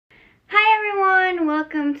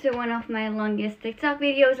welcome to one of my longest TikTok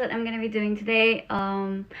videos that I'm gonna be doing today.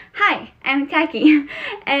 Hi, I'm Taki,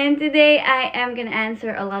 and today I am gonna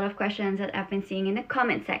answer a lot of questions that I've been seeing in the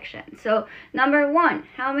comment section. So, number one,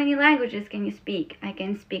 how many languages can you speak? I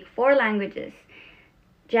can speak 4 languages: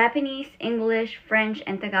 Japanese, English, French,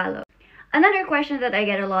 and Tagalog. Another question that I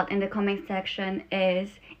get a lot in the comment section is,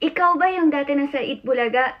 ikaw ba yung dati na sa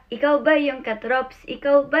Itbulaga? Ikaw ba yung katrops?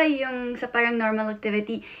 Ikaw ba yung sa parang normal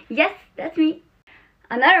activity? Yes, that's me.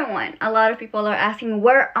 Another one, a lot of people are asking,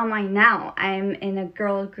 where am I now? I'm in a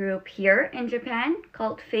girl group here in Japan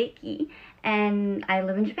called TAKI, and I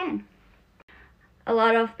live in Japan. A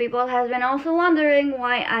lot of people has been also wondering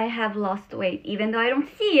why I have lost weight, even though I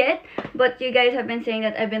don't see it, but you guys have been saying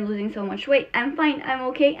that I've been losing so much weight. I'm fine, I'm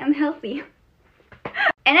okay, I'm healthy.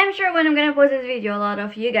 And I'm sure when I'm gonna post this video, a lot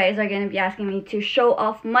of you guys are gonna be asking me to show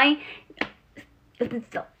off my...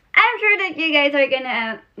 I'm sure that you guys are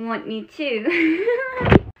gonna want me to.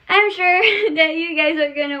 I'm sure that you guys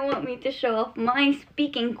are gonna want me to show off my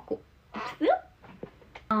speaking...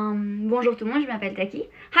 Bonjour tout le monde, je m'appelle Taki.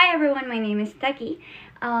 Hi everyone, my name is Taki.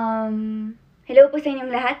 Hello po sa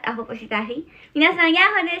inyong lahat, ako po si Taki. Minasan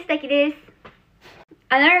yaho desu, Taki desu.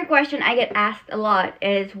 Another question I get asked a lot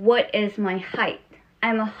is, what is my height?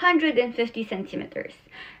 I'm 150 centimeters.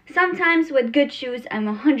 Sometimes with good shoes, I'm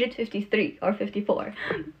 153 or 54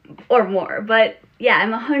 or more. But yeah, I'm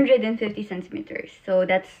 150 centimeters. So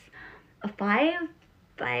that's a 5'1"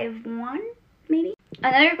 maybe?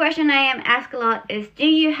 Another question I am asked a lot is, do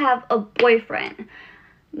you have a boyfriend?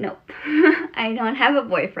 Nope, I don't have a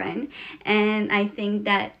boyfriend, and I think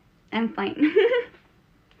that I'm fine.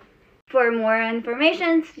 For more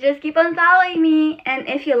information, just keep on following me, and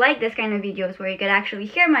if you like this kind of videos where you could actually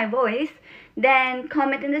hear my voice, then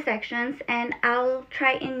comment in the sections and I'll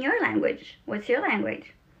try in your language. What's your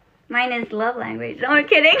language? Mine is love language. No, I'm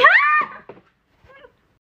kidding.